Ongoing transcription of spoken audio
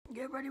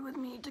get ready with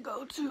me to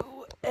go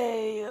to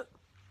a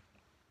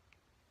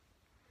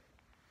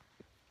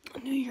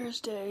New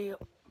Year's Day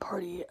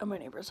party at my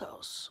neighbor's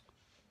house.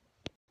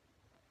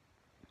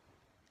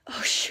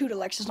 Oh shoot,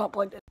 Alexa's not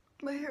plugged in.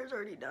 My hair's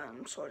already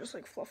done, so I'll just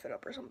like fluff it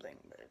up or something,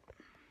 but...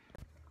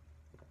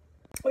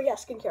 Oh yeah,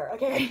 skincare,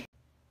 okay.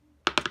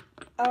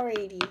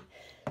 Alrighty,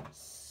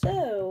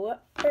 so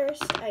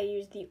first I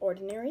use the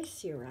Ordinary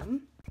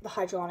Serum. The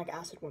hyaluronic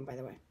acid one, by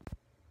the way.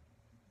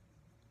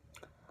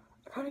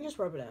 I kind of just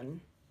rub it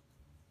in.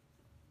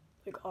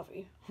 Like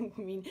coffee. I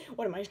mean,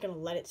 what am I just gonna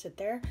let it sit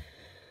there?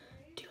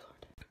 Dear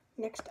Lord.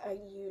 Next, I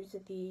use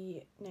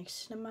the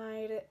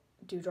Niacinamide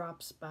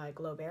Dewdrops by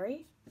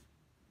Glowberry.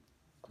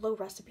 Glow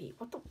Recipe.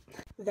 What the?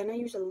 Then I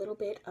use a little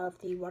bit of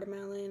the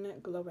Watermelon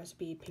Glow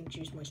Recipe Pink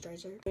Juice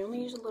Moisturizer. I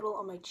only use a little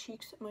on my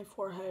cheeks and my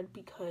forehead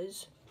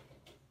because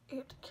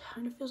it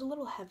kind of feels a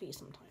little heavy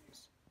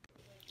sometimes.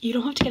 You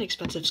don't have to get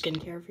expensive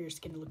skincare for your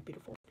skin to look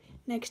beautiful.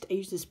 Next, I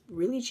use this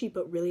really cheap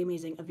but really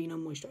amazing Aveeno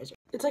moisturizer.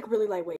 It's like really lightweight.